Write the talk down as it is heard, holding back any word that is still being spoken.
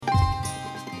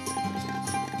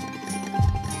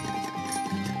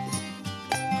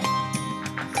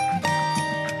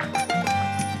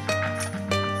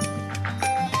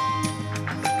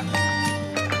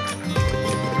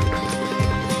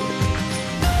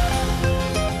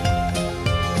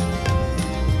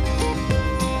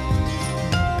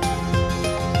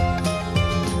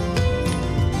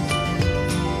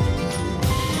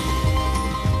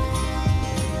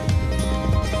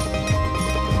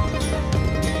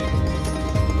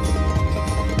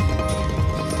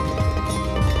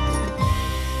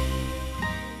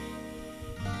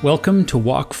Welcome to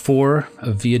Walk 4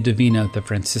 of Via Divina, the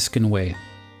Franciscan Way.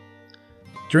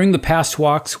 During the past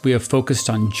walks, we have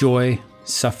focused on joy,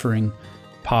 suffering,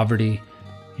 poverty,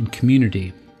 and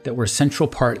community that were central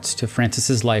parts to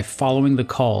Francis's life following the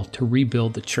call to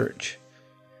rebuild the church.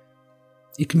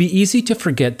 It can be easy to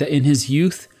forget that in his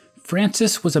youth,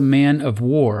 Francis was a man of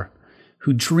war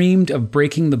who dreamed of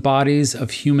breaking the bodies of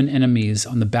human enemies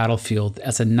on the battlefield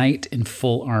as a knight in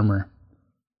full armor.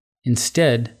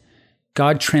 Instead,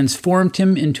 God transformed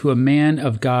him into a man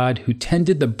of God who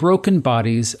tended the broken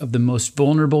bodies of the most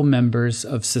vulnerable members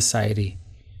of society.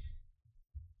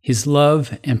 His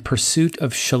love and pursuit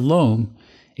of shalom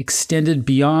extended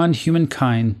beyond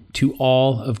humankind to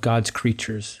all of God's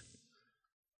creatures.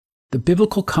 The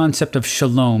biblical concept of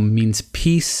shalom means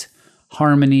peace,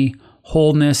 harmony,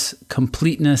 wholeness,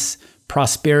 completeness,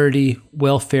 prosperity,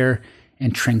 welfare,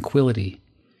 and tranquility.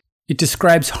 It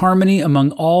describes harmony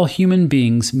among all human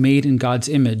beings made in God's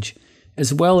image,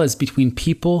 as well as between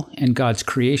people and God's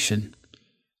creation.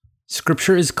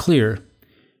 Scripture is clear.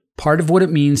 Part of what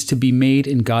it means to be made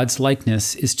in God's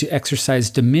likeness is to exercise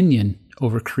dominion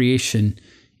over creation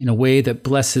in a way that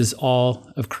blesses all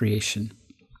of creation.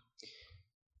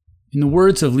 In the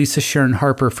words of Lisa Sharon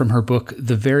Harper from her book,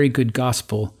 The Very Good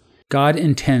Gospel, God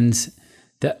intends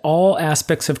that all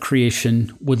aspects of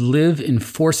creation would live in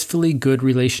forcefully good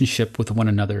relationship with one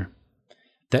another,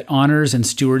 that honors and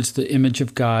stewards the image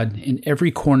of God in every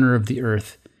corner of the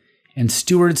earth, and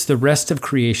stewards the rest of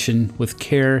creation with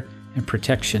care and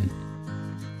protection.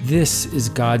 This is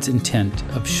God's intent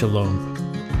of shalom.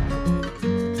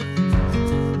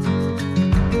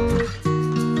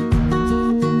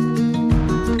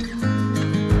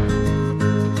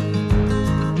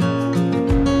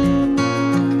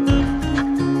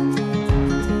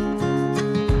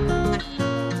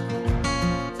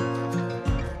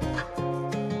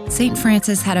 St.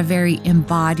 Francis had a very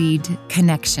embodied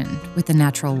connection with the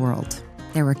natural world.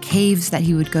 There were caves that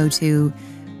he would go to.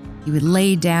 He would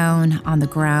lay down on the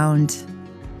ground,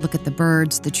 look at the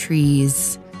birds, the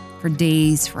trees, for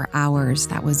days, for hours.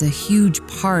 That was a huge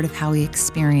part of how he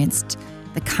experienced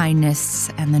the kindness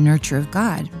and the nurture of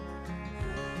God.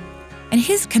 And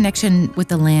his connection with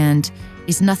the land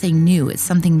is nothing new. It's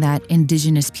something that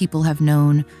indigenous people have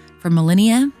known for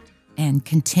millennia and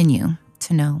continue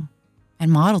to know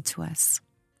and model to us.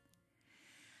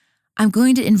 I'm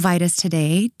going to invite us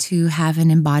today to have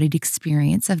an embodied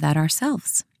experience of that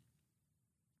ourselves.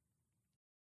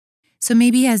 So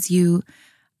maybe as you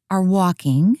are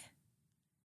walking,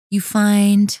 you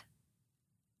find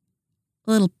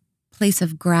a little place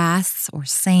of grass or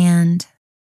sand,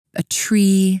 a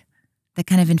tree that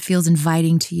kind of feels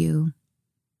inviting to you.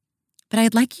 But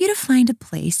I'd like you to find a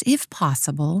place, if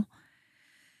possible,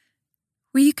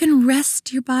 where you can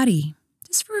rest your body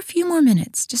just for a few more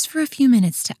minutes,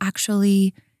 to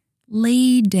actually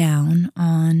lay down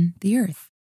on the earth.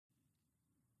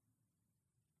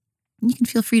 And you can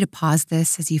feel free to pause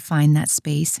this as you find that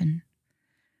space and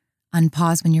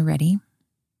unpause when you're ready.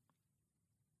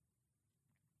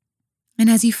 And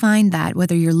as you find that,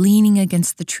 whether you're leaning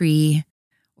against the tree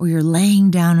or you're laying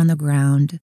down on the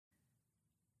ground,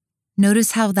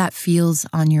 notice how that feels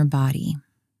on your body.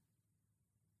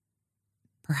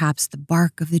 Perhaps the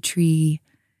bark of the tree,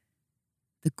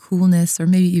 the coolness, or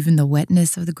maybe even the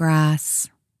wetness of the grass.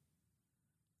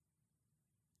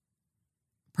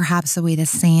 Perhaps the way the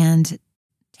sand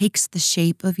takes the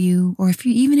shape of you, or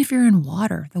even if you're in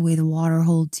water, the way the water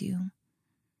holds you.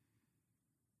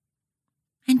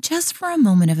 And just for a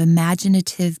moment of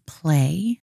imaginative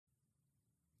play,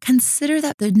 consider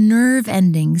that the nerve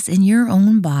endings in your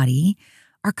own body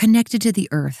are connected to the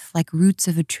earth like roots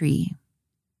of a tree.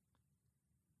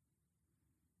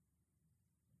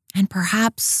 And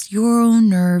perhaps your own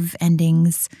nerve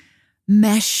endings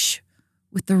mesh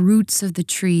with the roots of the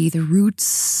tree, the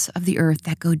roots of the earth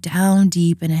that go down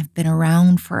deep and have been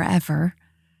around forever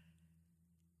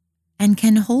and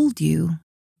can hold you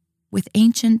with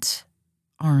ancient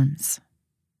arms.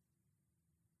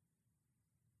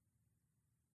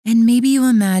 And maybe you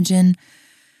imagine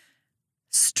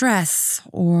stress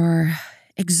or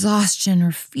exhaustion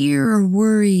or fear or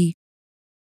worry.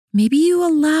 Maybe you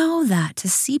allow that to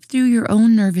seep through your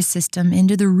own nervous system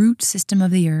into the root system of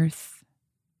the earth,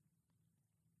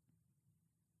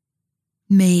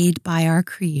 made by our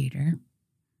Creator,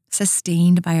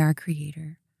 sustained by our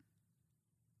Creator.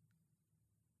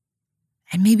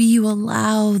 And maybe you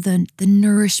allow the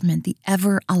nourishment, the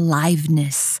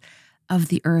ever-aliveness of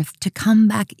the earth to come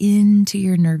back into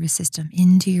your nervous system,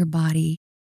 into your body,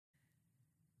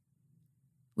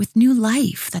 with new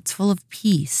life that's full of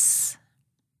peace,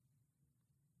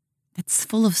 that's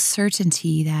full of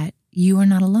certainty that you are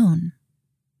not alone.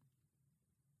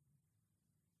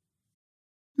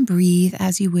 Breathe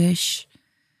as you wish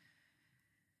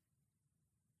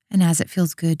and as it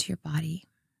feels good to your body.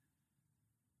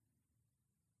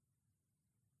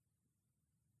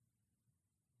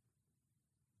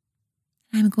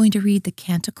 I'm going to read the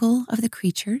Canticle of the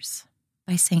Creatures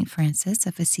by St. Francis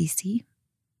of Assisi.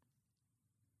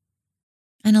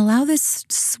 And allow this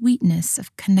sweetness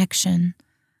of connection,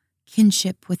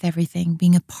 kinship with everything,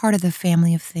 being a part of the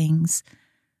family of things,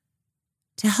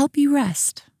 to help you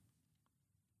rest.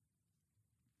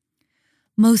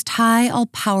 Most high,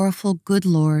 all-powerful, good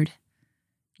Lord,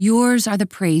 yours are the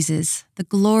praises, the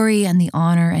glory and the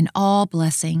honor and all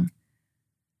blessing.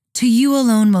 To you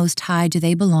alone, Most High, do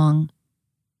they belong,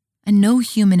 and no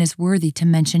human is worthy to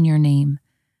mention your name.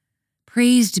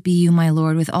 Praised be you, my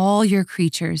Lord, with all your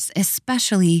creatures,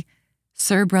 especially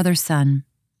Sir Brother Sun,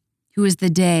 who is the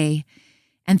day,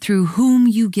 and through whom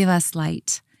you give us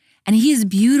light. And he is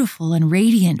beautiful and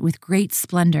radiant with great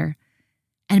splendor,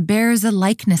 and bears a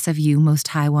likeness of you, Most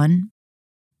High One.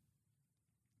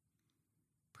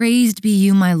 Praised be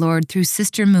you, my Lord, through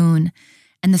Sister Moon,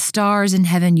 and the stars in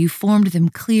heaven you formed them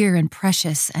clear and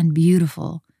precious and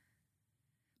beautiful.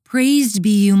 Praised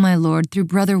be you, my Lord, through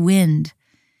Brother Wind,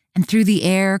 and through the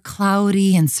air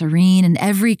cloudy and serene and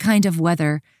every kind of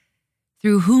weather,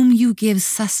 through whom you give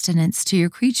sustenance to your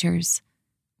creatures.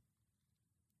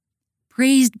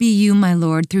 Praised be you, my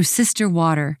Lord, through Sister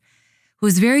Water, who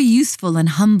is very useful and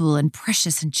humble and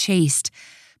precious and chaste.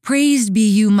 Praised be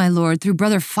you, my Lord, through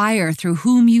Brother Fire, through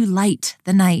whom you light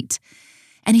the night.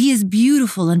 And he is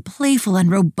beautiful and playful and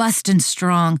robust and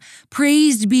strong.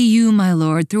 Praised be you, my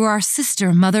Lord, through our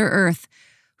sister Mother Earth,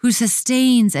 who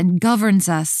sustains and governs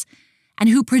us, and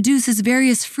who produces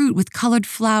various fruit with colored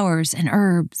flowers and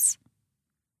herbs.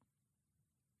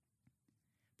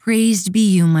 Praised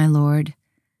be you, my Lord,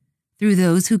 through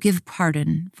those who give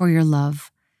pardon for your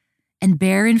love, and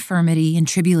bear infirmity and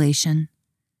tribulation.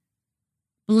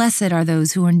 Blessed are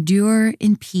those who endure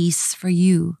in peace for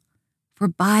you, for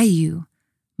by you,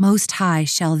 Most High,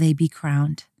 shall they be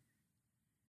crowned.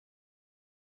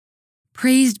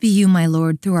 Praised be you, my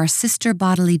Lord, through our sister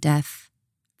bodily death,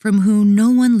 from whom no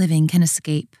one living can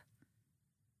escape.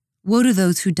 Woe to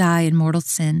those who die in mortal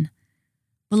sin.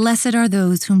 Blessed are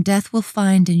those whom death will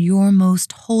find in your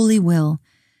most holy will,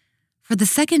 for the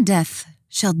second death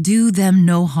shall do them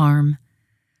no harm.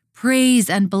 Praise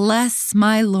and bless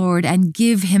my Lord, and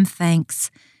give him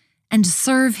thanks, and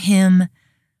serve him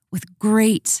with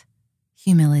great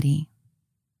humility.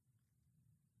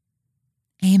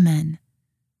 Amen.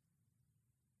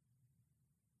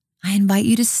 I invite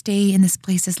you to stay in this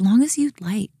place as long as you'd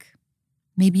like.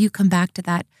 Maybe you come back to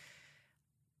that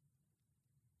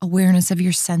awareness of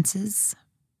your senses.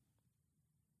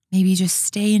 Maybe just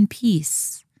stay in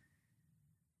peace.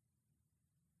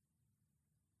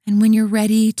 And when you're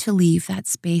ready to leave that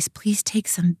space, please take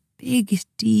some big,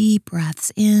 deep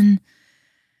breaths in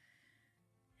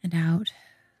and out.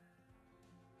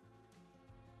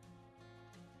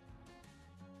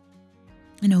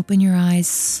 And open your eyes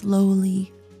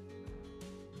slowly.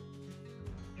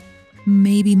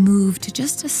 Maybe move to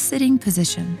just a sitting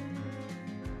position.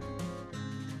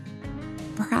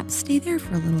 Perhaps stay there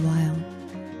for a little while.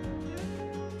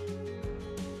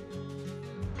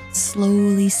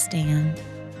 Slowly stand.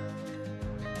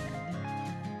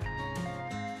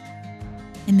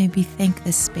 And maybe thank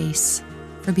this space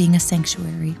for being a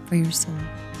sanctuary for your soul.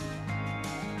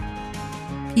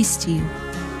 Peace to you.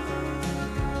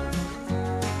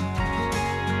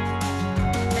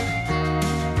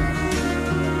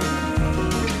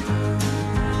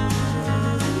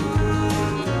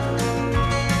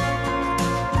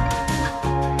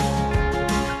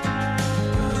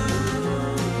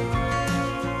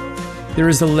 There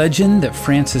is a legend that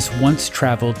Francis once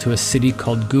traveled to a city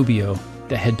called Gubbio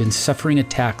that had been suffering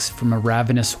attacks from a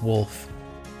ravenous wolf.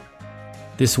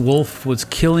 This wolf was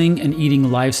killing and eating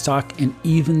livestock and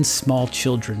even small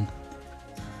children.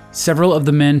 Several of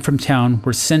the men from town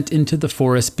were sent into the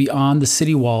forest beyond the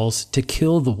city walls to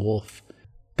kill the wolf,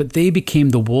 but they became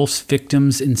the wolf's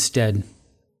victims instead.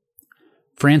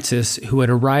 Francis, who had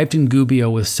arrived in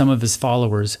Gubbio with some of his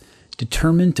followers,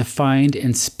 determined to find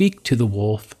and speak to the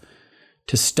wolf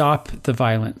to stop the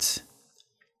violence.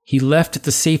 He left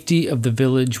the safety of the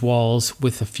village walls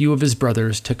with a few of his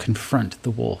brothers to confront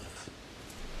the wolf.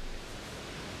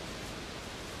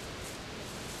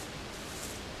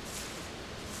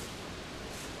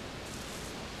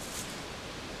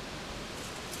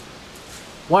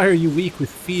 Why are you weak with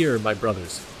fear, my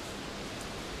brothers?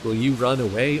 Will you run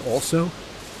away also?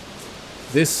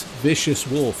 This vicious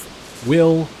wolf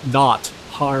will not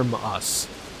harm us.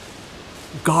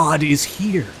 God is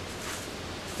here.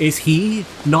 Is he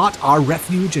not our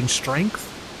refuge and strength?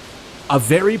 A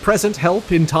very present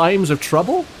help in times of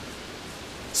trouble?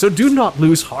 So do not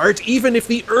lose heart, even if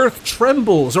the earth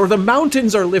trembles, or the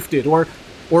mountains are lifted, or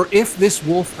if this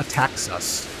wolf attacks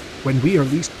us when we are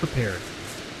least prepared.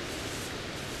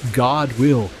 God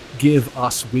will give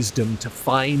us wisdom to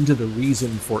find the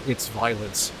reason for its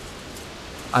violence.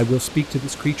 I will speak to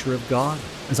this creature of God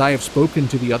as I have spoken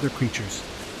to the other creatures.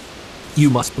 You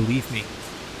must believe me.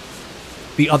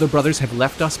 The other brothers have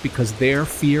left us because their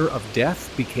fear of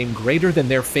death became greater than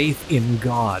their faith in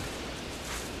God.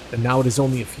 And now it is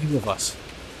only a few of us.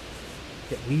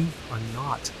 Yet we are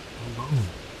not alone.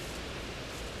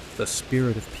 The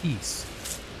Spirit of peace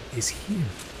is here.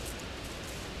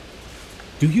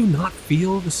 Do you not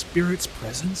feel the Spirit's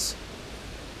presence?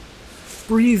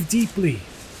 Breathe deeply,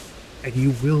 and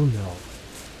you will know.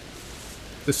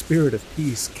 The Spirit of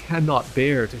peace cannot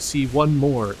bear to see one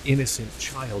more innocent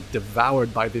child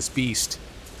devoured by this beast.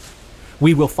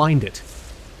 We will find it,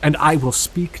 and I will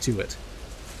speak to it.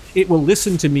 It will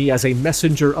listen to me as a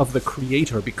messenger of the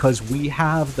Creator, because we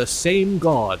have the same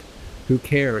God who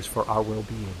cares for our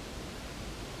well-being.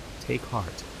 Take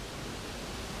heart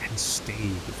and stay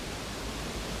with me.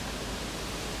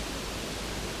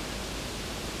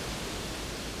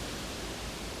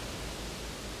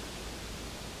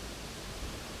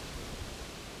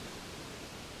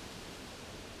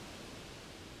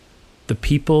 The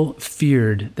people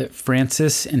feared that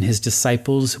Francis and his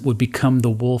disciples would become the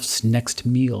wolf's next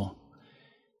meal.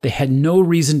 They had no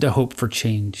reason to hope for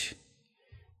change.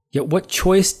 Yet what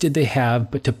choice did they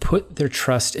have but to put their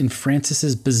trust in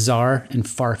Francis's bizarre and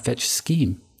far-fetched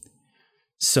scheme?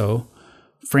 So,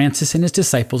 Francis and his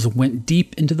disciples went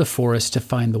deep into the forest to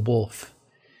find the wolf.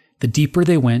 The deeper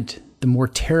they went, the more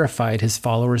terrified his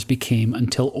followers became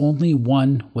until only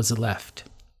one was left.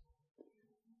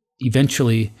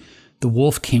 Eventually, the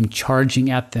wolf came charging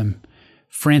at them.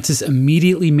 Francis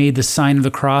immediately made the sign of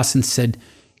the cross and said,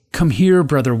 "Come here,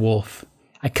 brother wolf.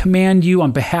 I command you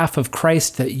on behalf of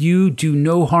Christ that you do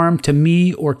no harm to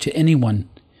me or to anyone."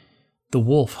 The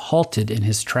wolf halted in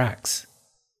his tracks,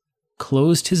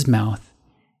 closed his mouth,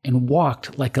 and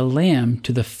walked like a lamb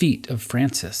to the feet of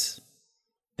Francis.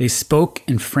 They spoke,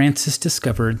 and Francis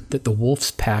discovered that the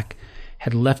wolf's pack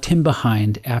had left him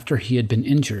behind after he had been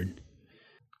injured.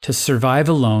 To survive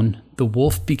alone, the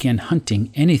wolf began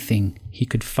hunting anything he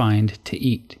could find to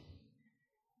eat.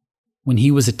 When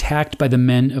he was attacked by the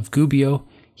men of Gubbio,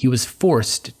 he was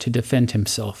forced to defend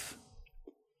himself.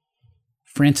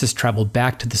 Francis traveled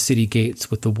back to the city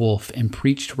gates with the wolf and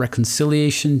preached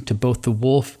reconciliation to both the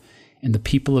wolf and the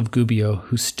people of Gubbio,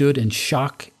 who stood in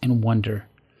shock and wonder.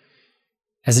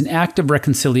 As an act of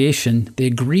reconciliation, they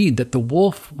agreed that the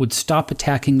wolf would stop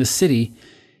attacking the city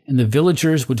and the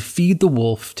villagers would feed the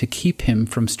wolf to keep him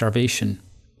from starvation.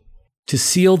 To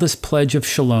seal this pledge of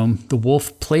shalom, the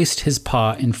wolf placed his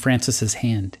paw in Francis's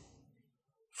hand.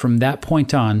 From that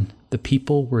point on, the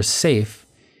people were safe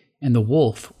and the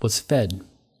wolf was fed.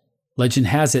 Legend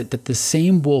has it that the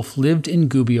same wolf lived in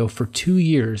Gubbio for 2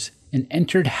 years and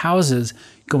entered houses,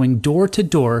 going door to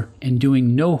door and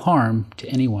doing no harm to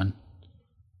anyone.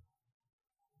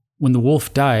 When the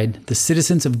wolf died, the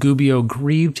citizens of Gubbio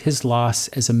grieved his loss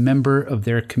as a member of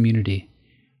their community.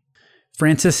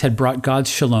 Francis had brought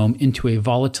God's shalom into a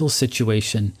volatile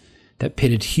situation that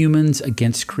pitted humans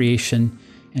against creation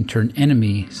and turned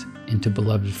enemies into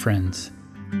beloved friends.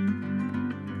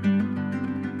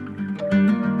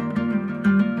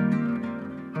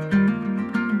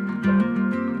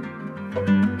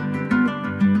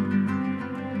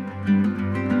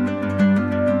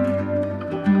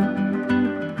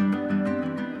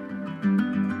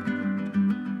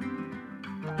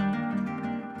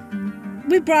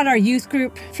 We brought our youth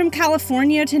group from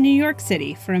California to New York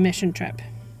City for a mission trip.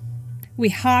 We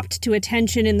hopped to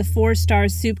attention in the 4-star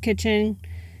soup kitchen,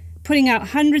 putting out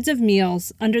hundreds of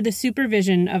meals under the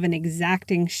supervision of an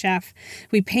exacting chef.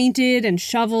 We painted and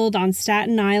shoveled on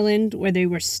Staten Island, where they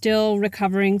were still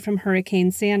recovering from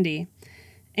Hurricane Sandy.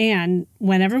 And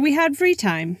whenever we had free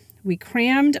time, we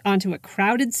crammed onto a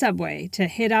crowded subway to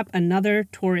hit up another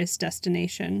tourist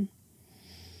destination.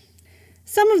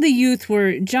 Some of the youth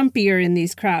were jumpier in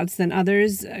these crowds than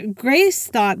others. Grace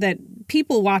thought that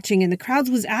people watching in the crowds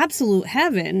was absolute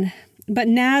heaven, but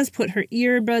Naz put her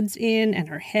earbuds in and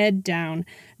her head down,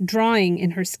 drawing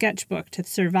in her sketchbook to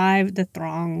survive the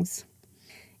throngs.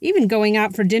 Even going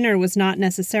out for dinner was not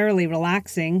necessarily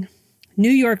relaxing.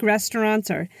 New York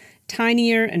restaurants are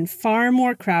tinier and far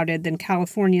more crowded than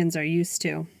Californians are used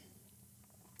to.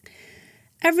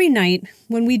 Every night,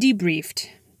 when we debriefed,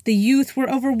 The youth were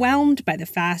overwhelmed by the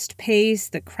fast pace,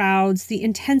 the crowds, the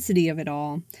intensity of it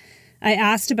all. I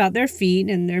asked about their feet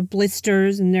and their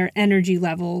blisters and their energy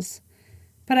levels.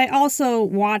 But I also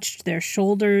watched their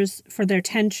shoulders for their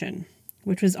tension,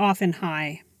 which was often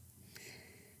high.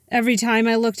 Every time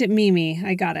I looked at Mimi,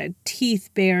 I got a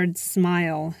teeth-bared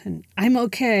smile, and "I'm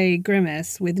okay"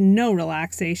 grimace with no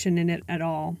relaxation in it at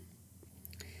all.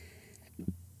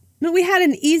 But we had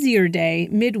an easier day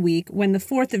midweek when the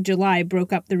 4th of July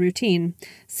broke up the routine,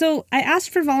 so I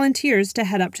asked for volunteers to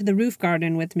head up to the roof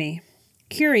garden with me.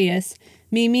 Curious,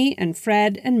 Mimi and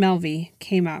Fred and Melvie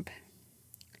came up.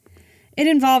 It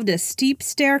involved a steep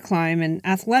stair climb and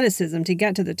athleticism to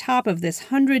get to the top of this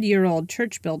 100-year-old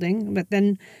church building, but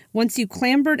then once you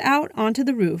clambered out onto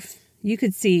the roof, you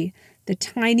could see the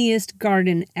tiniest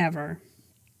garden ever.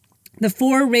 The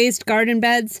 4 raised garden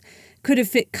beds could have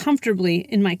fit comfortably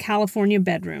in my California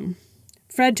bedroom.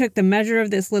 Fred took the measure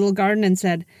of this little garden and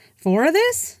said, "4 of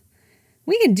this?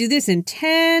 We can do this in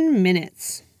 10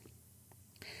 minutes.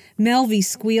 Melvie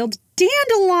squealed,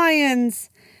 "Dandelions!"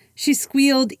 She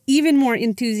squealed even more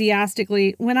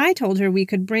enthusiastically when I told her we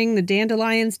could bring the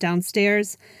dandelions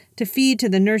downstairs to feed to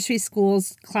the nursery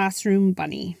school's classroom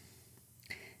bunny.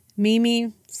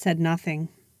 Mimi said nothing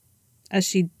as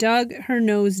she dug her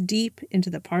nose deep into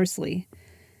the parsley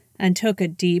and took a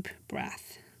deep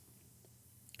breath.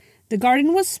 The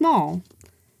garden was small,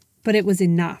 but it was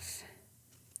enough.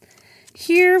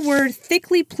 Here were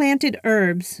thickly planted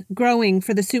herbs growing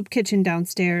for the soup kitchen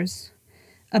downstairs,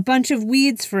 a bunch of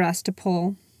weeds for us to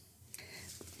pull,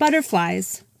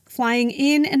 butterflies flying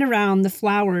in and around the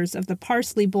flowers of the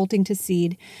parsley bolting to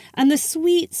seed, and the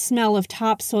sweet smell of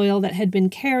topsoil that had been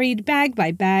carried bag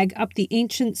by bag up the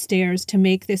ancient stairs to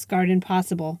make this garden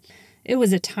possible. It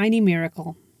was a tiny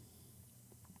miracle.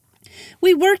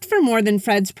 We worked for more than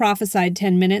Fred's prophesied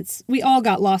 10 minutes. We all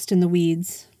got lost in the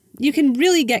weeds. You can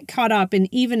really get caught up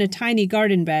in even a tiny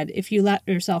garden bed if you let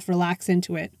yourself relax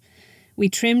into it. We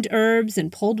trimmed herbs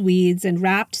and pulled weeds and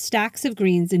wrapped stacks of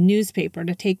greens in newspaper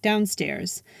to take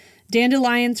downstairs.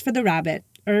 Dandelions for the rabbit,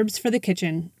 herbs for the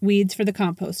kitchen, weeds for the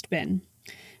compost bin.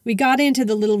 We got into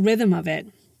the little rhythm of it,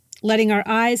 letting our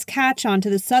eyes catch on to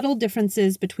the subtle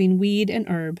differences between weed and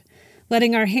herb,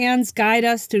 letting our hands guide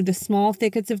us through the small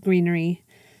thickets of greenery,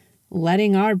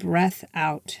 letting our breath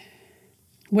out.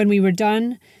 When we were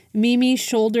done, Mimi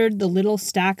shouldered the little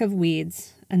stack of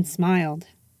weeds and smiled.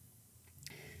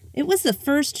 It was the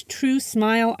first true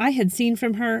smile I had seen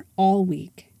from her all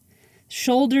week.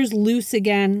 Shoulders loose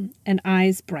again and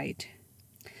eyes bright.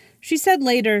 She said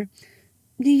later,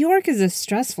 "New York is a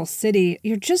stressful city.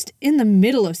 You're just in the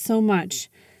middle of so much."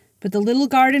 But the little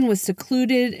garden was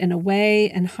secluded and away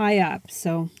and high up,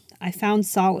 so I found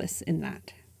solace in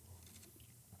that.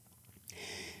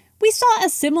 We saw a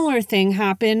similar thing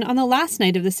happen on the last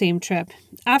night of the same trip.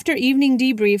 After evening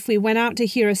debrief, we went out to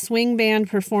hear a swing band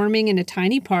performing in a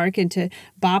tiny park and to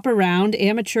bop around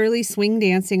amateurly swing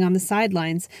dancing on the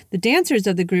sidelines. The dancers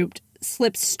of the group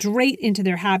slipped straight into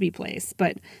their happy place,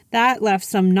 but that left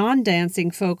some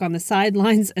non-dancing folk on the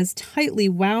sidelines as tightly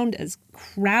wound, as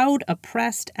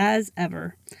crowd-oppressed as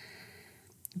ever.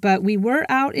 But we were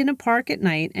out in a park at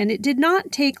night, and it did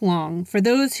not take long for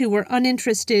those who were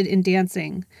uninterested in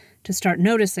dancing to start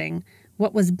noticing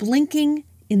what was blinking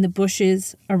in the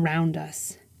bushes around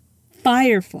us.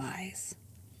 Fireflies.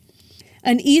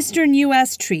 An eastern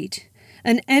U.S. treat,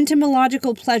 an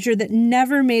entomological pleasure that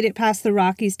never made it past the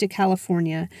Rockies to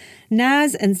California.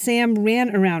 Naz and Sam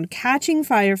ran around catching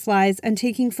fireflies and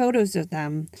taking photos of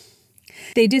them.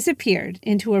 They disappeared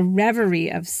into a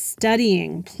reverie of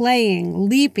studying, playing,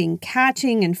 leaping,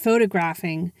 catching, and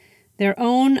photographing their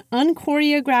own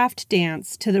unchoreographed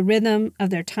dance to the rhythm of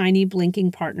their tiny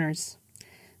blinking partners.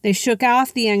 They shook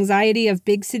off the anxiety of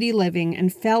big city living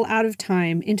and fell out of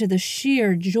time into the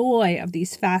sheer joy of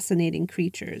these fascinating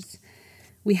creatures.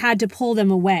 We had to pull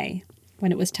them away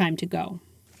when it was time to go.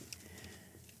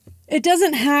 It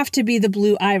doesn't have to be the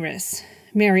blue iris,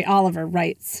 Mary Oliver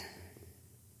writes.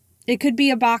 It could be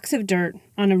a box of dirt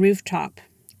on a rooftop,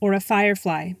 or a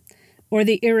firefly, or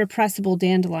the irrepressible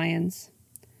dandelions.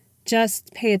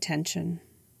 Just pay attention.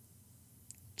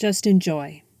 Just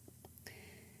enjoy.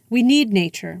 We need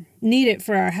nature, need it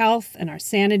for our health and our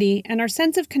sanity and our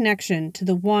sense of connection to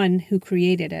the one who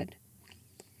created it.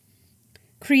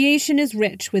 Creation is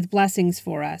rich with blessings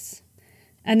for us,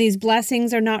 and these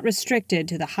blessings are not restricted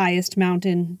to the highest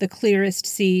mountain, the clearest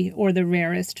sea, or the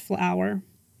rarest flower.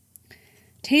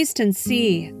 Taste and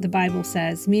see, the Bible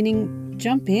says, meaning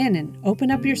jump in and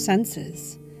open up your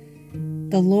senses.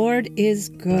 The Lord is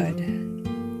good.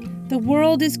 The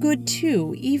world is good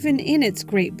too, even in its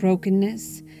great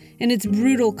brokenness. in its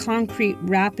brutal concrete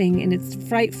wrapping, in its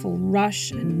frightful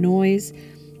rush and noise.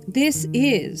 This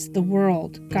is the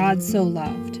world God so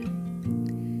loved.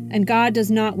 And God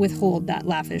does not withhold that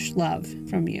lavish love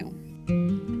from you.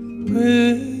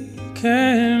 We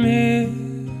can hear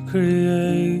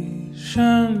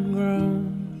creation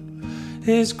groan,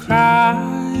 is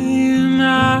crying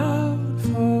out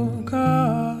for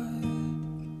God.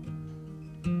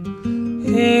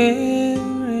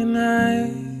 Every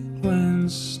night when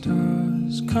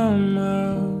stars come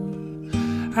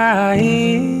out, I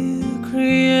hear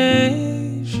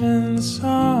creation's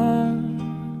song,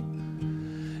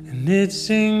 and it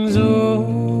sings,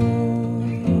 oh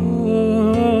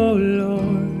Lord,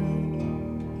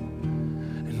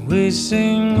 and we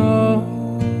sing, oh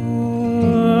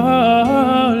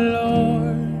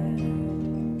Lord,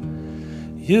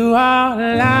 you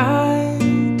are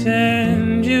light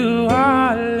and you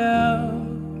are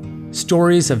love.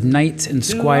 Stories of knights and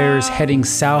squires heading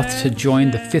south to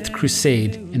join the Fifth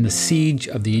Crusade in the siege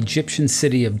of the Egyptian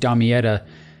city of Damietta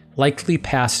likely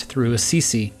passed through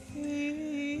Assisi.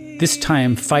 This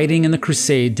time, fighting in the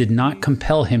crusade did not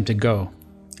compel him to go.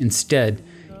 Instead,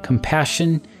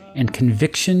 compassion and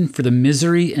conviction for the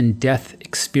misery and death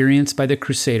experienced by the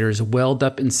Crusaders welled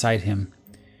up inside him.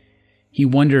 He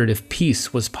wondered if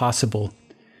peace was possible.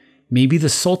 Maybe the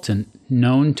Sultan,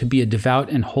 known to be a devout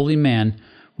and holy man,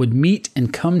 would meet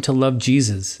and come to love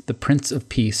Jesus, the Prince of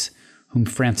Peace, whom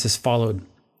Francis followed.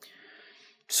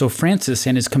 So Francis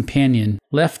and his companion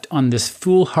left on this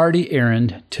foolhardy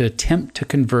errand to attempt to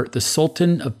convert the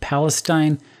Sultan of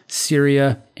Palestine,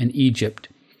 Syria, and Egypt,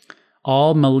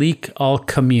 al-Malik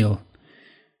al-Kamil.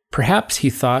 Perhaps, he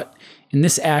thought, in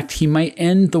this act he might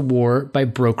end the war by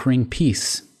brokering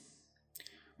peace.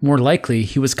 More likely,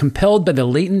 he was compelled by the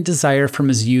latent desire from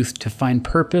his youth to find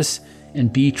purpose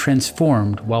and be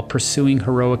transformed while pursuing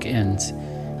heroic ends,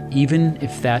 even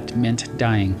if that meant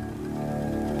dying.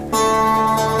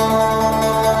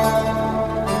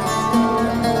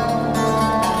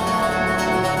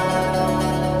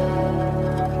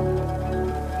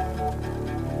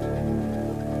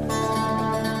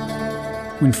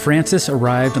 When Francis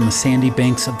arrived on the sandy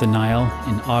banks of the Nile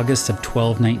in August of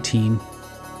 1219,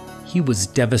 he was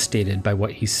devastated by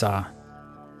what he saw.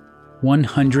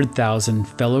 100,000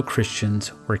 fellow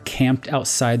Christians were camped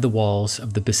outside the walls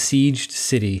of the besieged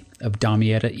city of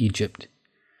Damietta, Egypt.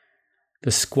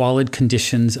 The squalid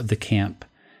conditions of the camp,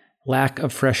 lack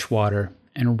of fresh water,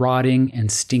 and rotting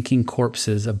and stinking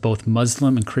corpses of both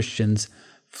Muslim and Christians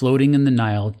floating in the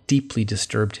Nile deeply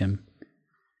disturbed him.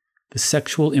 The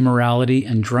sexual immorality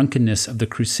and drunkenness of the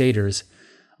Crusaders,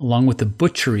 along with the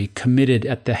butchery committed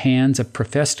at the hands of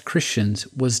professed Christians,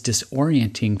 was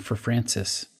disorienting for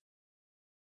Francis.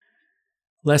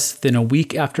 Less than a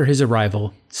week after his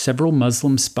arrival, several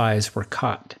Muslim spies were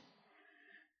caught.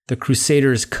 The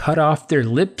Crusaders cut off their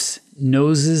lips,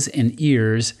 noses, and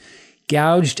ears,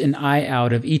 gouged an eye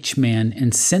out of each man,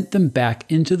 and sent them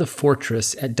back into the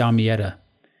fortress at Damietta.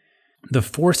 The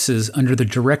forces under the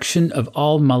direction of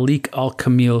al-Malik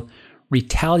al-Kamil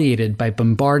retaliated by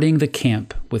bombarding the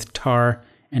camp with tar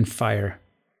and fire.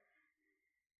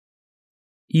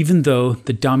 Even though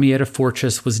the Damietta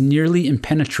fortress was nearly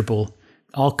impenetrable,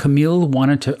 al-Kamil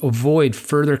wanted to avoid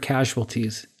further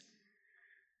casualties.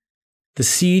 The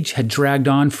siege had dragged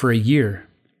on for a year.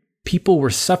 People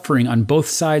were suffering on both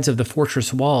sides of the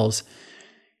fortress walls,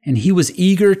 and he was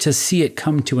eager to see it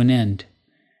come to an end.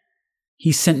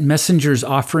 He sent messengers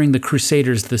offering the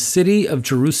Crusaders the city of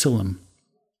Jerusalem,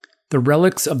 the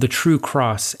relics of the true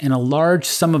cross, and a large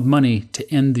sum of money to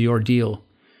end the ordeal.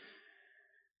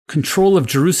 Control of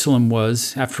Jerusalem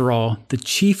was, after all, the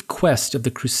chief quest of the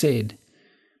crusade.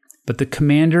 But the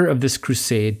commander of this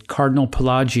crusade, Cardinal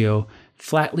Pelagio,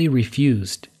 flatly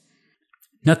refused.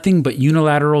 Nothing but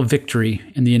unilateral victory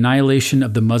and the annihilation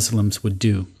of the Muslims would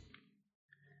do.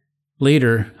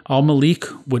 Later, al-Malik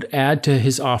would add to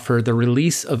his offer the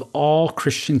release of all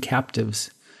Christian captives,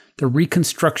 the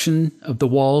reconstruction of the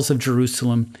walls of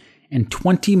Jerusalem, and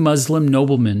 20 Muslim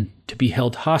noblemen to be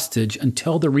held hostage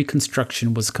until the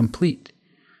reconstruction was complete.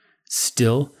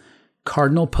 Still,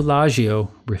 Cardinal Pelagio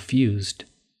refused.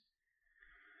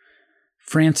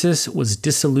 Francis was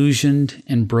disillusioned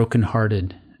and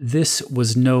broken-hearted. This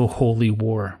was no holy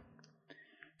war.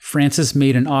 Francis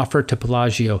made an offer to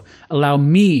Pelagio. "Allow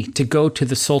me to go to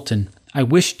the Sultan. I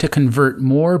wish to convert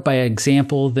more by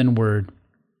example than word."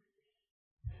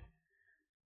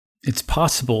 It's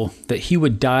possible that he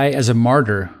would die as a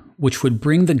martyr, which would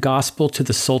bring the gospel to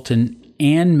the Sultan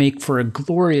and make for a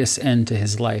glorious end to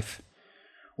his life.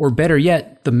 Or better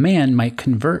yet, the man might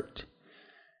convert.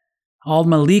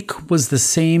 Al-Malik was the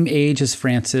same age as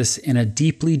Francis and a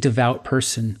deeply devout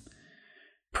person.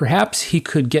 Perhaps he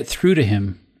could get through to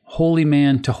him, holy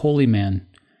man to holy man.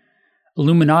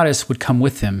 Illuminatus would come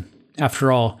with him.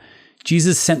 After all,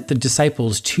 Jesus sent the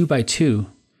disciples 2 by 2,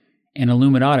 and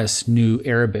Illuminatus knew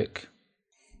Arabic.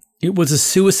 It was a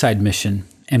suicide mission,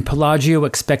 and Pelagio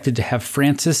expected to have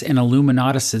Francis and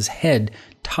Illuminatus's head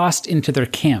tossed into their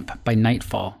camp by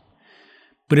nightfall.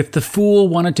 But if the fool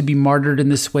wanted to be martyred in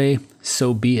this way,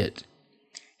 so be it.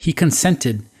 He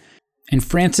consented, and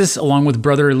Francis, along with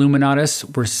brother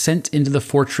Illuminatus, were sent into the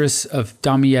fortress of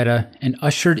Damietta and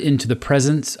ushered into the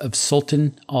presence of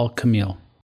Sultan al-Kamil.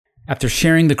 After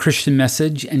sharing the Christian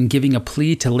message and giving a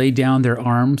plea to lay down their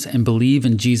arms and believe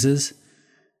in Jesus,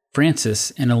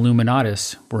 Francis and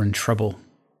Illuminatus were in trouble.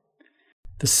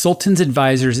 The Sultan's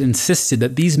advisors insisted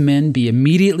that these men be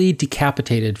immediately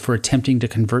decapitated for attempting to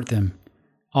convert them.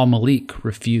 Al-Malik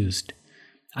refused.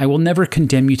 "I will never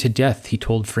condemn you to death," he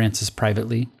told Francis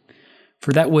privately,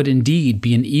 "for that would indeed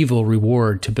be an evil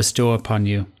reward to bestow upon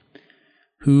you,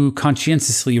 who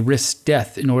conscientiously risked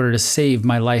death in order to save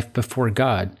my life before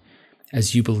God,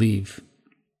 as you believe."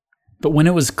 But when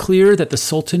it was clear that the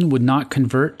Sultan would not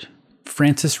convert,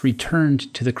 Francis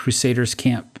returned to the Crusaders'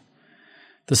 camp.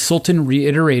 The Sultan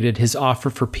reiterated his offer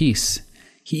for peace.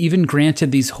 He even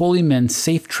granted these holy men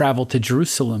safe travel to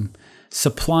Jerusalem,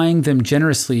 supplying them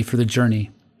generously for the journey.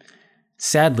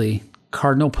 Sadly,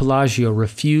 Cardinal Pelagio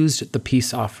refused the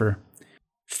peace offer.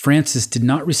 Francis did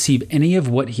not receive any of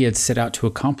what he had set out to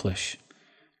accomplish: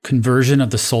 conversion of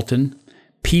the Sultan,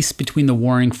 peace between the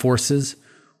warring forces,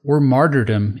 or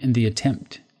martyrdom in the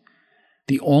attempt.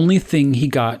 The only thing he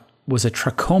got was a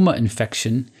trachoma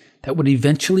infection that would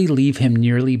eventually leave him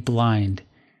nearly blind,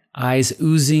 eyes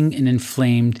oozing and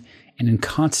inflamed and in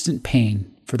constant pain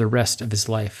for the rest of his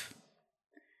life.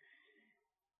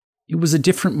 It was a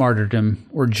different martyrdom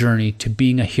or journey to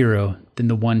being a hero than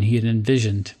the one he had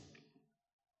envisioned.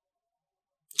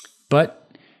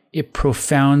 But it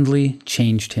profoundly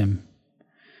changed him.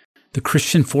 The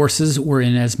Christian forces were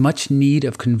in as much need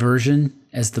of conversion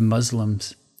as the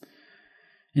Muslims.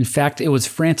 In fact, it was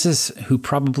Francis who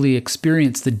probably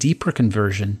experienced the deeper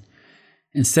conversion.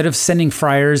 Instead of sending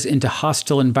friars into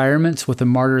hostile environments with a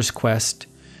martyr's quest,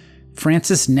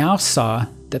 Francis now saw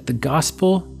that the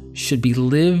gospel should be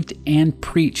lived and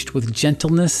preached with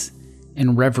gentleness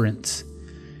and reverence.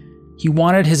 He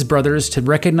wanted his brothers to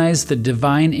recognize the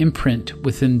divine imprint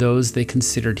within those they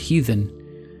considered heathen.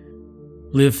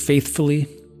 Live faithfully,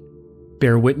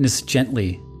 bear witness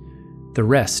gently. The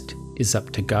rest is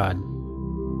up to God.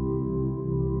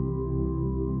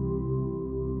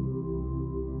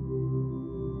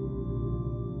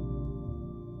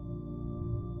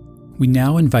 We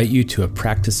now invite you to a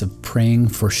practice of praying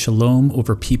for shalom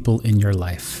over people in your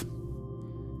life.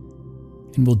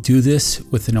 And we'll do this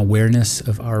with an awareness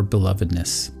of our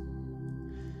belovedness.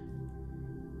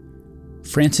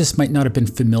 Francis might not have been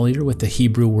familiar with the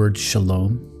Hebrew word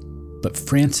shalom, but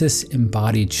Francis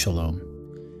embodied shalom.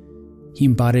 He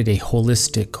embodied a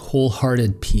holistic,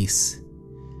 wholehearted peace.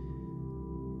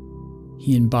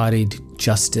 He embodied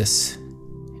justice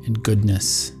and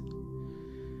goodness.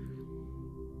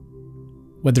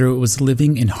 Whether it was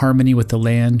living in harmony with the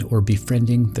land or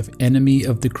befriending the enemy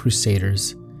of the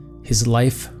Crusaders, his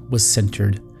life was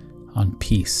centered on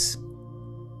peace.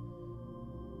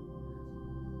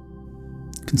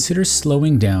 Consider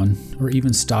slowing down or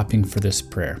even stopping for this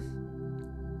prayer.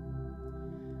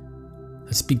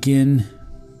 Let's begin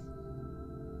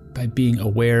by being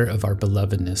aware of our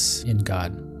belovedness in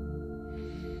God.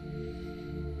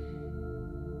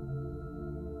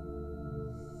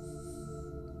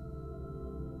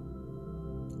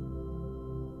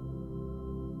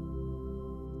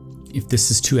 If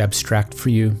this is too abstract for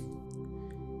you,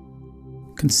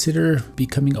 consider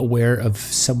becoming aware of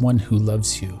someone who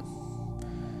loves you.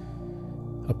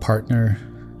 A partner,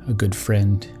 a good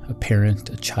friend, a parent,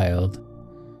 a child,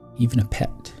 even a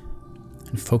pet,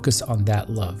 and focus on that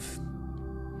love.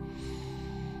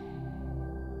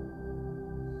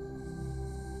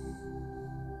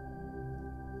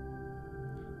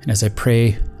 And as I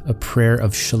pray a prayer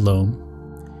of shalom,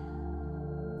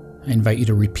 I invite you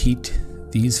to repeat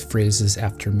these phrases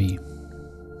after me,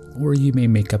 or you may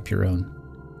make up your own.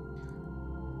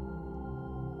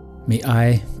 May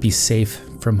I be safe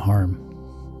from harm.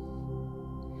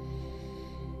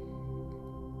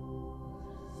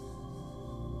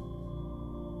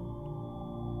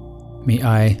 May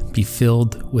I be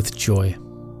filled with joy.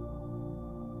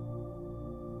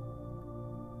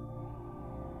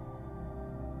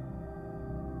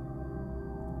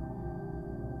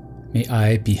 May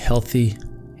I be healthy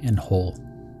and whole.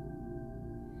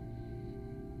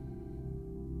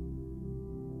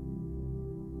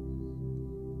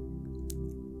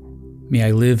 May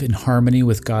I live in harmony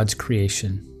with God's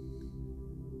creation.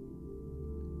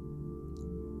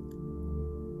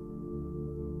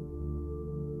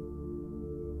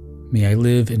 May I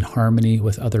live in harmony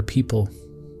with other people.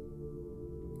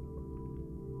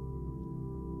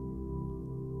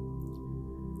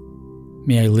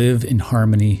 May I live in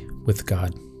harmony with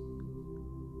God.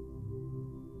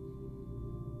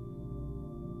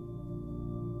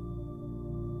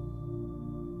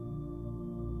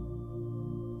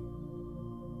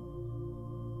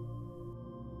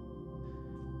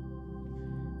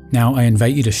 Now I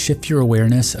invite you to shift your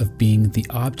awareness of being the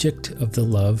object of the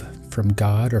love from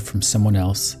God or from someone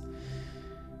else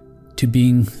to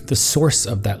being the source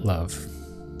of that love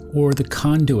or the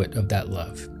conduit of that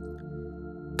love.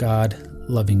 God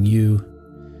loving you,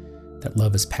 that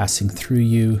love is passing through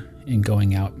you and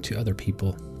going out to other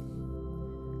people.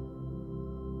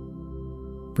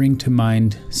 Bring to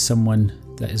mind someone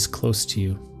that is close to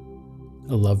you,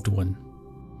 a loved one.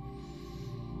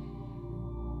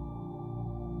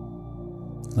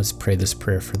 Let's pray this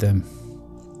prayer for them.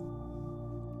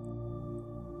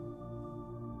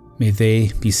 May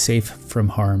they be safe from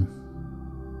harm.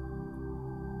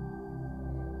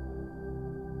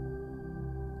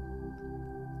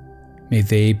 May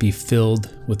they be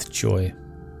filled with joy.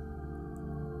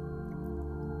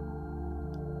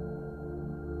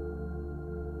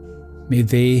 May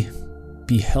they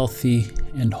be healthy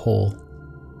and whole.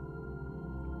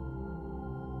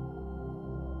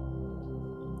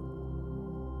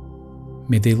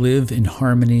 May they live in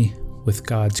harmony with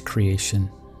God's creation.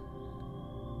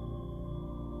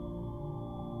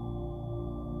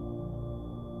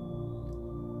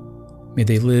 May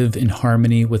they live in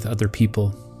harmony with other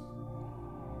people.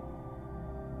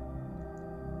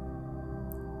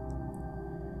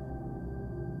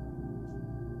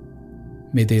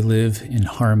 May they live in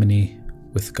harmony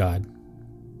with God.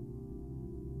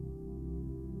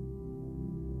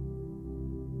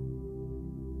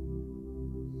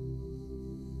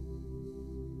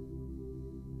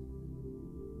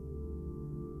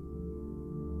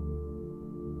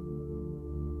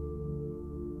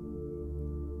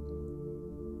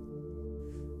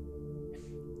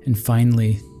 And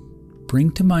finally,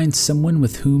 bring to mind someone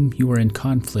with whom you are in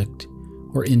conflict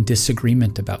or in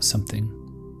disagreement about something.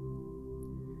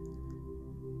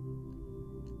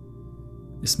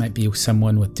 This might be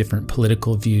someone with different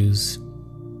political views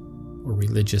or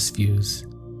religious views,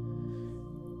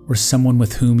 or someone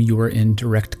with whom you are in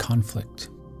direct conflict.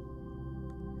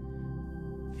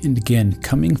 And again,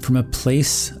 coming from a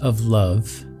place of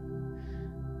love,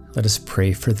 let us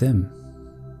pray for them.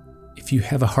 If you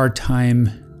have a hard time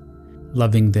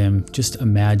loving them, just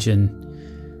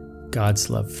imagine God's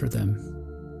love for them.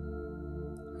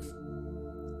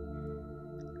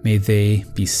 May they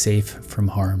be safe from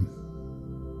harm.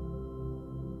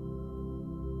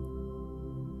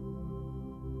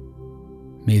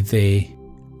 May they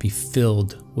be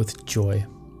filled with joy.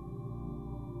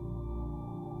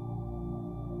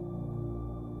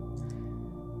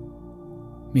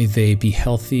 May they be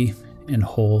healthy and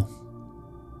whole.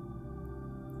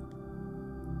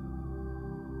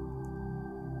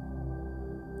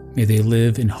 May they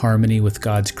live in harmony with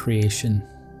God's creation.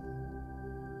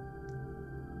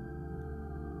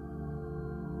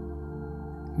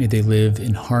 May they live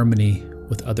in harmony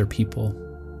with other people.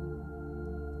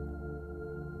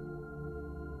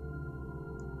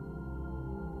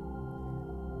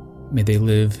 May they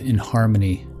live in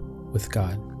harmony with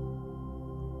God.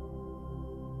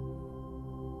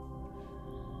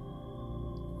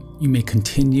 You may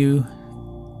continue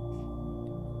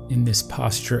in this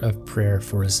posture of prayer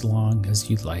for as long as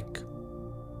you'd like.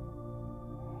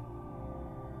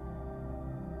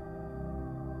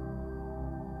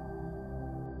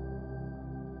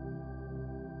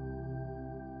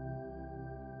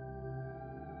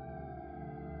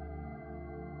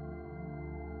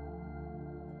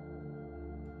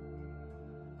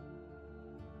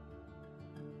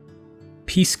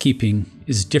 Peacekeeping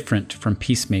is different from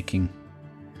peacemaking.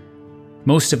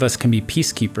 Most of us can be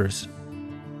peacekeepers.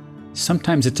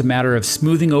 Sometimes it's a matter of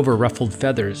smoothing over ruffled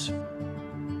feathers.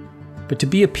 But to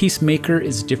be a peacemaker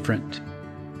is different.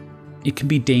 It can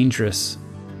be dangerous.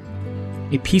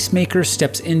 A peacemaker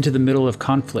steps into the middle of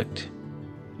conflict.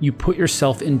 You put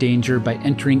yourself in danger by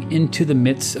entering into the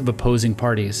midst of opposing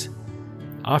parties,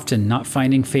 often not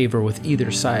finding favor with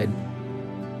either side.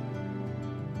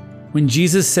 When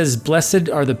Jesus says, "Blessed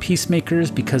are the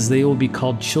peacemakers because they will be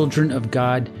called children of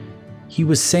God," he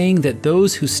was saying that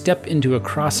those who step into a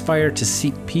crossfire to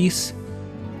seek peace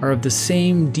are of the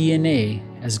same DNA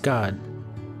as God.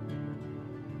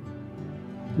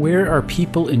 Where are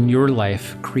people in your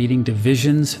life creating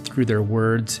divisions through their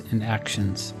words and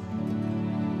actions?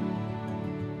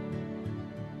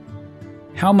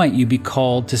 How might you be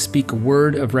called to speak a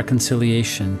word of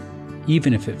reconciliation,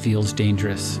 even if it feels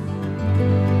dangerous?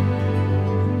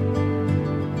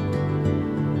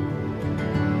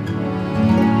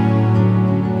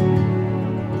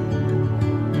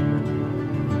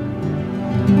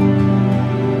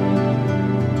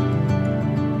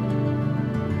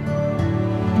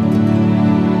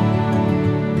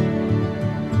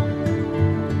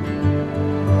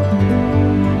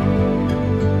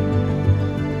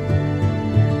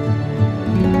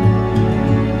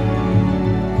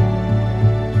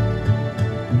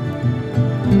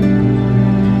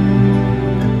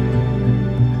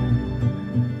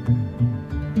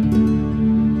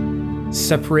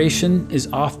 Separation is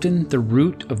often the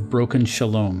root of broken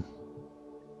shalom.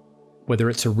 Whether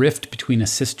it's a rift between a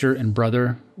sister and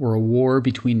brother or a war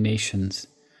between nations,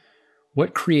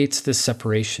 what creates this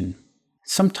separation?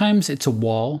 Sometimes it's a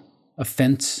wall, a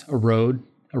fence, a road,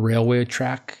 a railway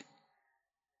track.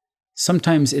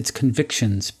 Sometimes it's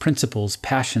convictions, principles,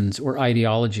 passions, or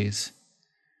ideologies.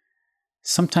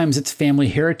 Sometimes it's family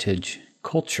heritage,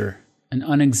 culture, an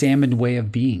unexamined way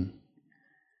of being.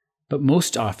 But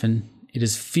most often, it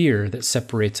is fear that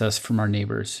separates us from our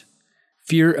neighbors.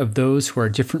 Fear of those who are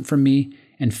different from me,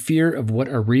 and fear of what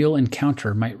a real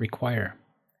encounter might require.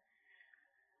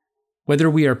 Whether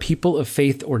we are people of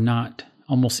faith or not,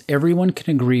 almost everyone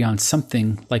can agree on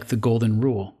something like the Golden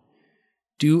Rule.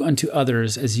 Do unto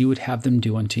others as you would have them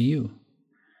do unto you.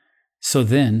 So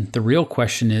then, the real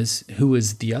question is, who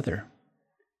is the other?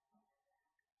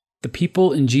 The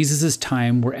people in Jesus'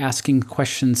 time were asking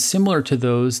questions similar to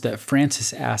those that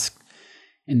Francis asked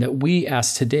and that we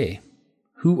ask today.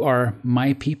 Who are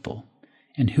my people,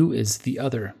 and who is the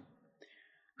other?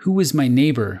 Who is my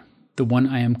neighbor, the one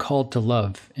I am called to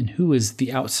love, and who is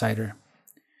the outsider?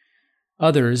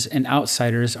 Others and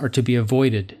outsiders are to be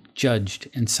avoided, judged,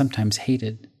 and sometimes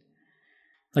hated.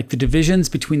 Like the divisions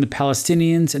between the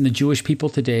Palestinians and the Jewish people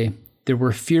today, there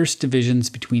were fierce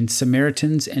divisions between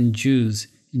Samaritans and Jews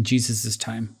in Jesus'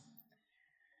 time.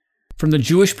 From the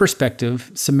Jewish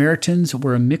perspective, Samaritans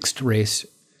were a mixed race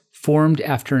formed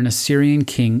after an Assyrian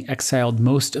king exiled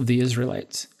most of the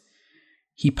Israelites.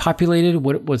 He populated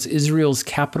what was Israel's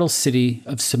capital city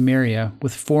of Samaria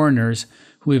with foreigners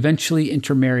who eventually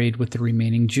intermarried with the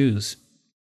remaining Jews.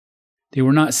 They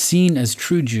were not seen as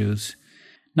true Jews.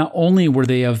 Not only were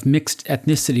they of mixed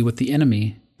ethnicity with the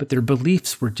enemy, but their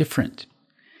beliefs were different.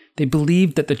 They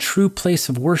believed that the true place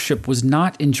of worship was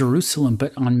not in Jerusalem,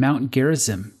 but on Mount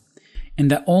Gerizim, and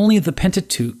that only the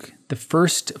Pentateuch, the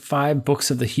first 5 books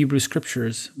of the Hebrew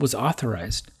Scriptures, was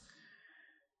authorized.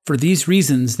 For these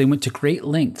reasons, they went to great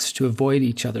lengths to avoid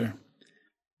each other.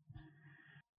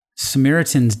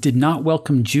 Samaritans did not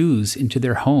welcome Jews into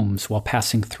their homes while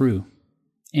passing through,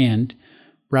 and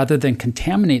rather than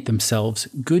contaminate themselves,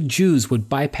 good Jews would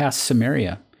bypass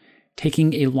Samaria,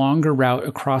 taking a longer route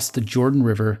across the Jordan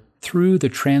River through the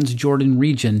Transjordan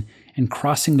region and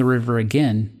crossing the river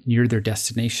again near their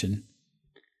destination.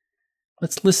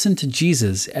 Let's listen to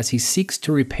Jesus as he seeks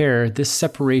to repair this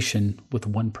separation with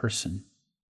one person.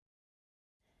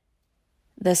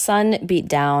 The sun beat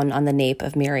down on the nape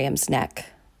of Miriam's neck.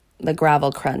 The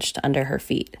gravel crunched under her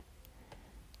feet.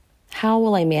 How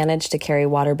will I manage to carry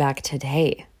water back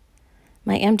today?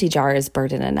 My empty jar is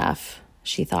burden enough,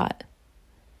 she thought.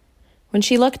 When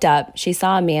she looked up, she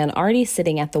saw a man already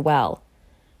sitting at the well.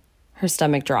 Her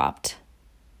stomach dropped.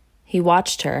 He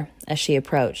watched her as she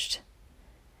approached.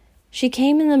 She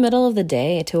came in the middle of the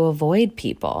day to avoid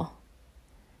people.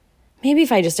 Maybe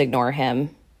if I just ignore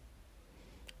him.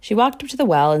 She walked up to the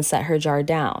well and set her jar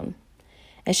down.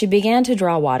 As she began to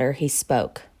draw water, he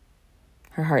spoke.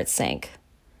 Her heart sank.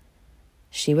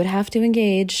 She would have to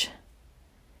engage.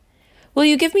 "Will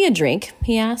you give me a drink?"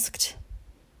 he asked.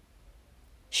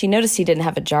 She noticed he didn't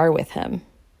have a jar with him.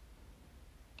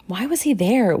 Why was he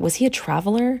there? Was he a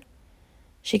traveler?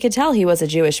 She could tell he was a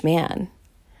Jewish man.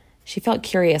 She felt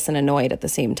curious and annoyed at the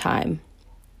same time.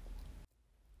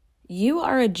 "You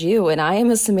are a Jew and I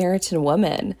am a Samaritan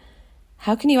woman.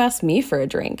 How can you ask me for a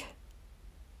drink?"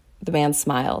 The man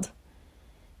smiled.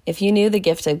 "If you knew the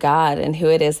gift of God and who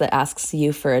it is that asks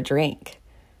you for a drink,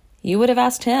 you would have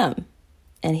asked him,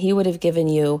 and he would have given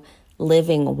you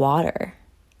living water."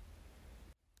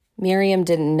 Miriam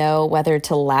didn't know whether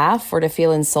to laugh or to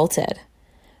feel insulted.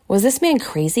 Was this man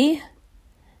crazy?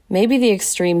 Maybe the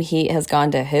extreme heat has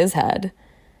gone to his head.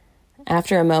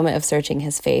 After a moment of searching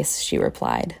his face, she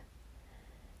replied,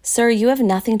 "Sir, you have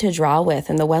nothing to draw with,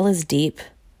 and the well is deep.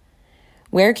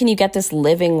 Where can you get this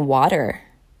living water?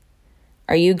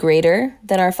 Are you greater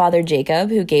than our father Jacob,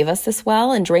 who gave us this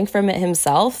well and drank from it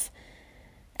himself,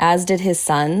 as did his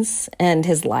sons and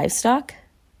his livestock?"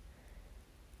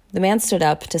 The man stood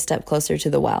up to step closer to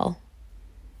the well.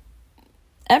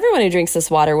 "Everyone who drinks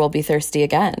this water will be thirsty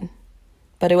again,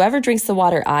 but whoever drinks the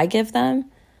water I give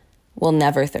them will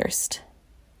never thirst.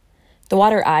 The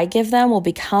water I give them will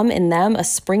become in them a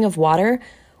spring of water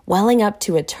welling up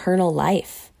to eternal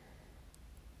life."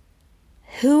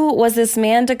 Who was this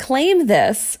man to claim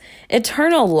this?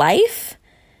 Eternal life?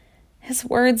 His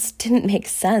words didn't make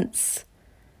sense.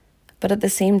 But at the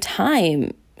same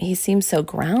time, he seemed so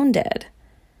grounded.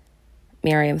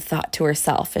 Miriam thought to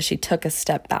herself as she took a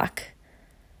step back.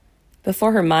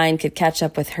 Before her mind could catch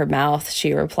up with her mouth,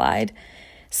 she replied,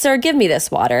 "Sir, give me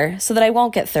this water so that I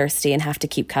won't get thirsty and have to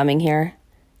keep coming here."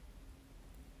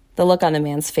 The look on the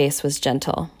man's face was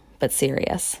gentle, but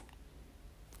serious.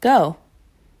 "Go,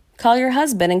 call your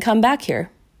husband and come back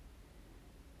here."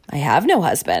 "I have no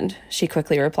husband," she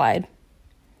quickly replied.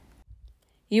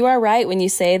 "You are right when you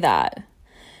say that.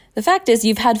 The fact is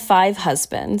you've had 5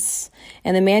 husbands,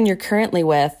 and the man you're currently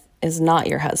with is not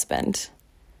your husband.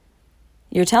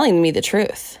 You're telling me the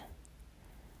truth."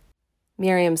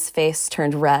 Miriam's face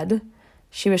turned red.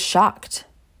 She was shocked.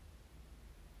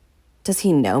 "Does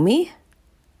he know me?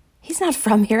 He's not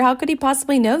from here. How could he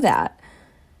possibly know that?"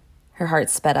 Her heart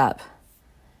sped up.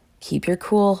 "Keep your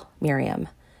cool, Miriam.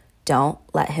 Don't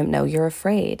let him know you're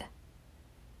afraid."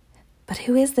 "But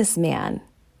who is this man?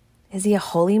 Is he a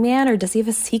holy man or does he have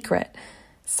a secret?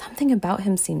 Something about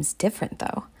him seems different,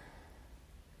 though."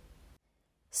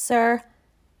 "Sir,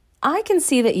 I can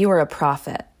see that you are a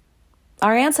prophet.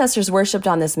 Our ancestors worshipped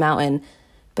on this mountain,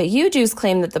 but you Jews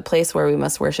claim that the place where we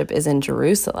must worship is in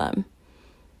Jerusalem."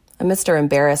 Amidst her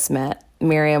embarrassment,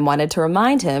 Miriam wanted to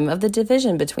remind him of the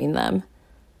division between them.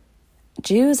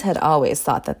 Jews had always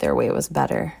thought that their way was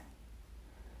better.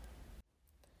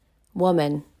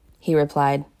 "Woman," he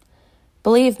replied,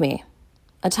 "believe me,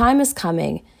 a time is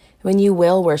coming when you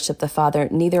will worship the Father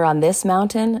neither on this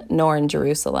mountain nor in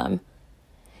Jerusalem.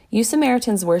 You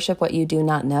Samaritans worship what you do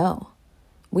not know.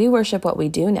 We worship what we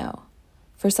do know,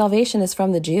 for salvation is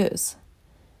from the Jews.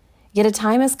 Yet a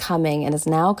time is coming and has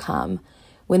now come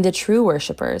when the true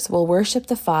worshipers will worship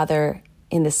the Father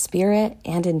in the Spirit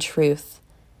and in truth,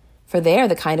 for they are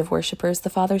the kind of worshipers the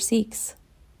Father seeks.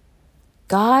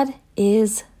 God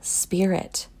is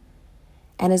Spirit,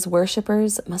 and his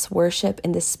worshipers must worship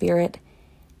in the Spirit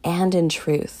and in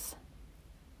truth."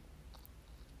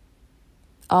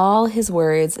 All his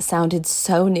words sounded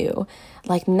so new,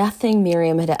 like nothing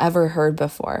Miriam had ever heard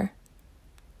before.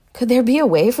 Could there be a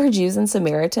way for Jews and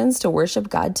Samaritans to worship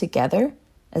God together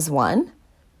as one?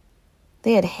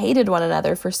 They had hated one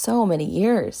another for so many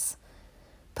years,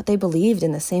 but they believed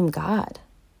in the same God.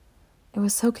 It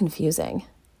was so confusing.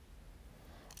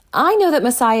 "I know that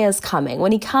Messiah is coming.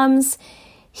 When he comes,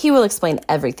 he will explain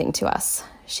everything to us."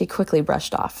 She quickly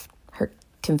brushed off her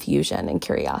confusion and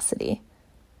curiosity.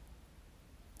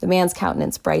 The man's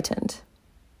countenance brightened.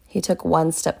 He took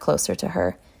one step closer to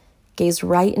her, gazed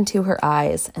right into her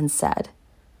eyes, and said,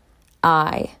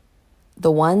 "I,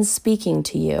 the one speaking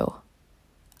to you,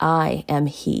 I am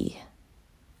he."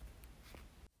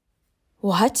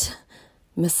 What?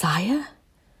 Messiah?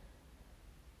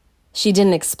 She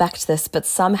didn't expect this, but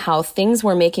somehow things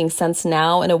were making sense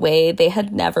now in a way they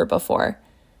had never before.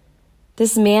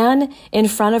 This man in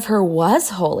front of her was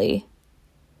holy.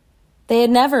 They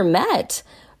had never met,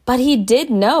 but he did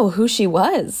know who she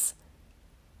was.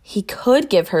 He could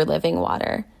give her living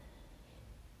water.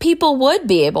 People would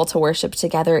be able to worship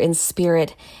together in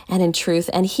spirit and in truth,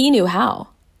 and he knew how.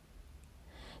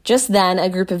 Just then, a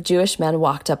group of Jewish men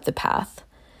walked up the path.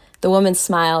 The woman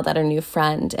smiled at her new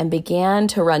friend and began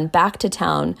to run back to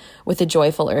town with a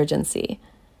joyful urgency.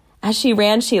 As she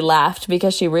ran, she laughed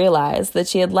because she realized that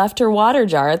she had left her water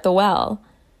jar at the well.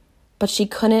 But she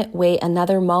couldn't wait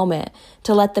another moment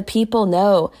to let the people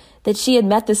know that she had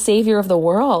met the Savior of the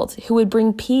world who would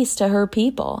bring peace to her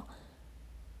people.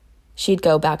 She'd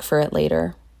go back for it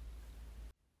later.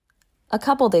 A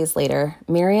couple days later,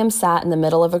 Miriam sat in the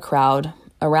middle of a crowd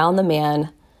around the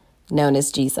man known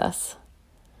as Jesus.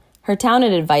 Her town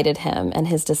had invited him and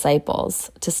his disciples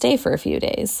to stay for a few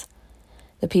days.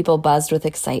 The people buzzed with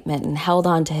excitement and held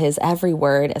on to his every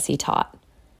word as he taught.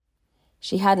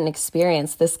 She hadn't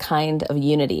experienced this kind of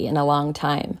unity in a long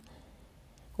time.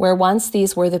 Where once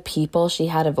these were the people she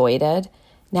had avoided,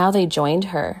 now they joined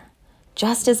her,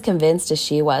 just as convinced as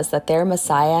she was that their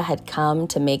Messiah had come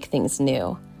to make things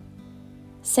new.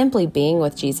 Simply being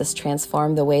with Jesus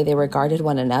transformed the way they regarded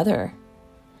one another,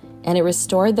 and it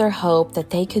restored their hope that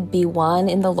they could be one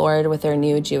in the Lord with their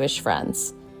new Jewish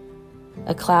friends.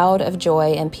 A cloud of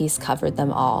joy and peace covered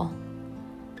them all.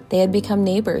 They had become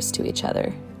neighbors to each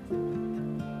other.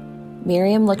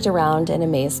 Miriam looked around in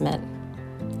amazement.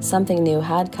 Something new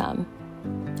had come,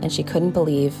 and she couldn't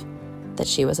believe that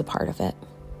she was a part of it.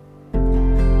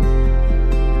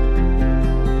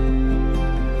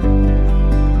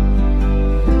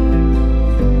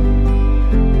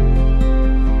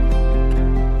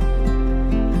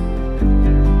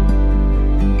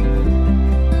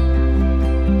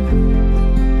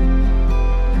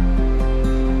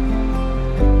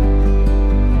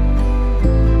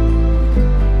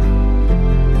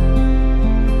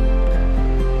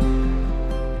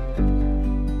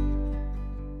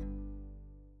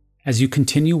 As you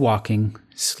continue walking,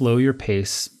 slow your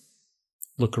pace,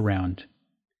 look around.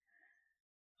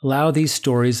 Allow these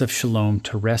stories of shalom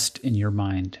to rest in your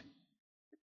mind.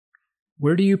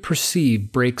 Where do you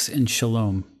perceive breaks in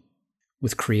shalom?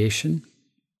 With creation?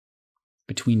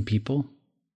 Between people?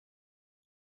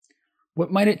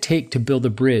 What might it take to build a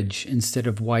bridge instead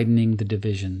of widening the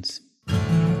divisions?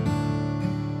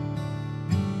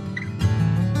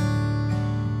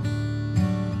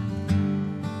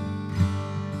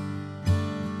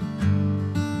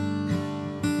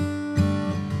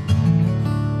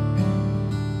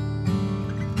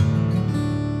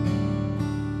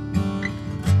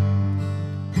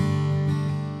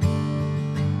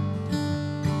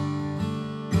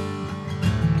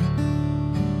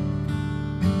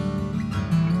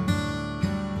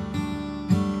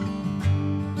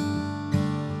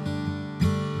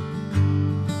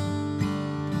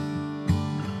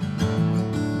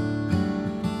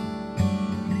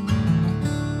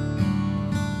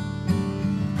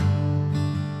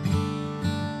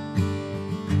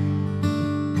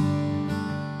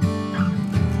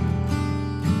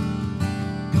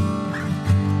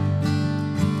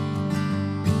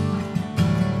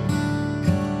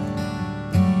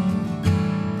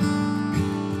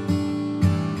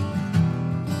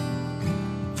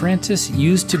 Francis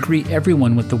used to greet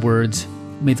everyone with the words,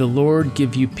 "May the Lord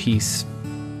give you peace."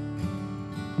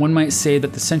 One might say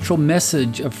that the central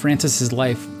message of Francis's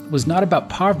life was not about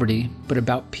poverty, but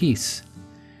about peace.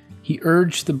 He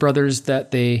urged the brothers that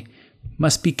they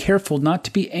must be careful not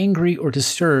to be angry or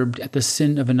disturbed at the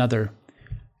sin of another,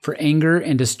 for anger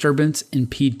and disturbance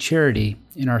impede charity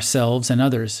in ourselves and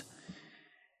others.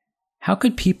 How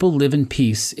could people live in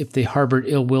peace if they harbored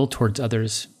ill will towards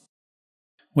others?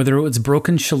 Whether it was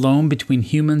broken shalom between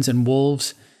humans and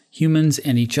wolves, humans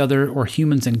and each other, or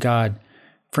humans and God,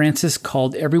 Francis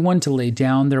called everyone to lay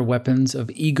down their weapons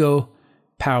of ego,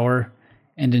 power,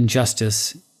 and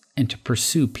injustice, and to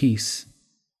pursue peace.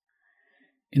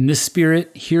 In this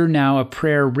spirit, hear now a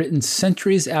prayer written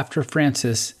centuries after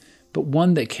Francis, but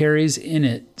one that carries in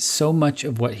it so much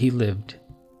of what he lived.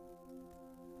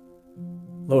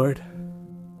 Lord,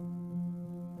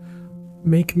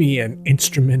 make me an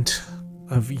instrument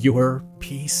of your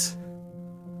peace.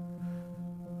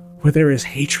 Where there is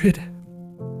hatred,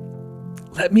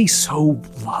 let me sow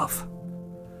love.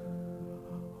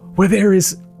 Where there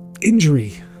is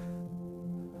injury,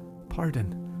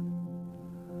 pardon.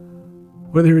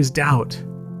 Where there is doubt,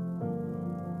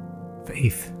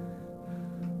 faith.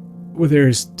 Where there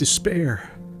is despair,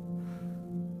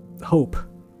 hope.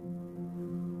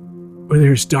 Where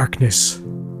there is darkness,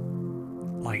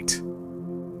 light.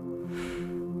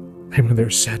 And when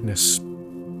there's sadness,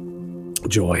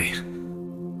 joy.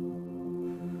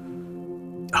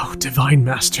 Oh, Divine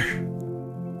Master,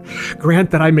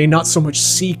 grant that I may not so much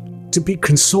seek to be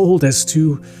consoled as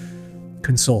to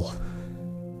console,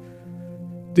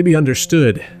 to be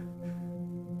understood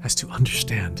as to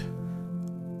understand,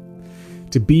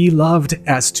 to be loved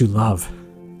as to love.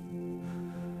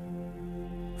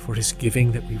 For it is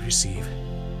giving that we receive.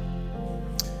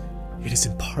 It is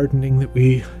in pardoning that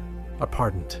we are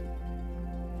pardoned.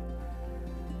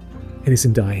 It is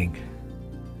in dying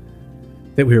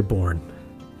that we are born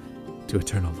to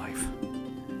eternal life.